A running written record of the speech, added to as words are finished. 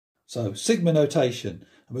So sigma notation,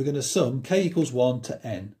 and we're going to sum k equals 1 to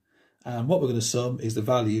n. And what we're going to sum is the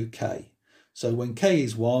value k. So when k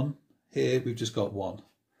is 1, here we've just got 1.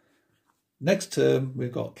 Next term,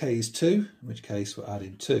 we've got k is 2, in which case we're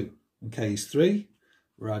adding 2. And k is 3,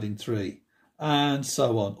 we're adding 3. And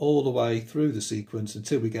so on, all the way through the sequence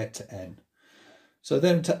until we get to n. So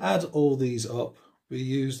then to add all these up, we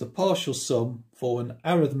use the partial sum for an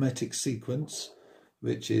arithmetic sequence,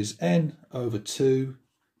 which is n over 2,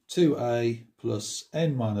 2a plus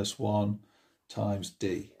n minus 1 times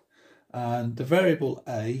d. And the variable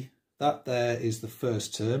a, that there is the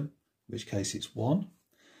first term, in which case it's 1.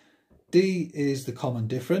 D is the common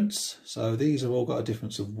difference, so these have all got a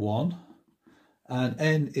difference of 1. And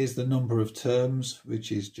n is the number of terms,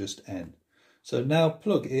 which is just n. So now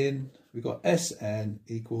plug in, we've got Sn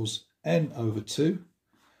equals n over 2.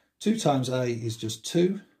 2 times a is just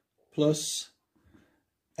 2, plus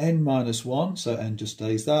n minus 1, so n just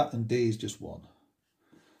stays that, and d is just 1.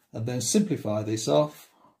 And then simplify this off,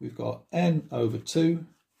 we've got n over 2.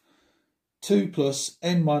 2 plus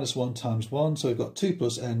n minus 1 times 1, so we've got 2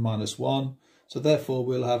 plus n minus 1, so therefore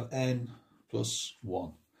we'll have n plus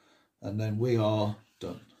 1, and then we are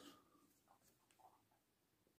done.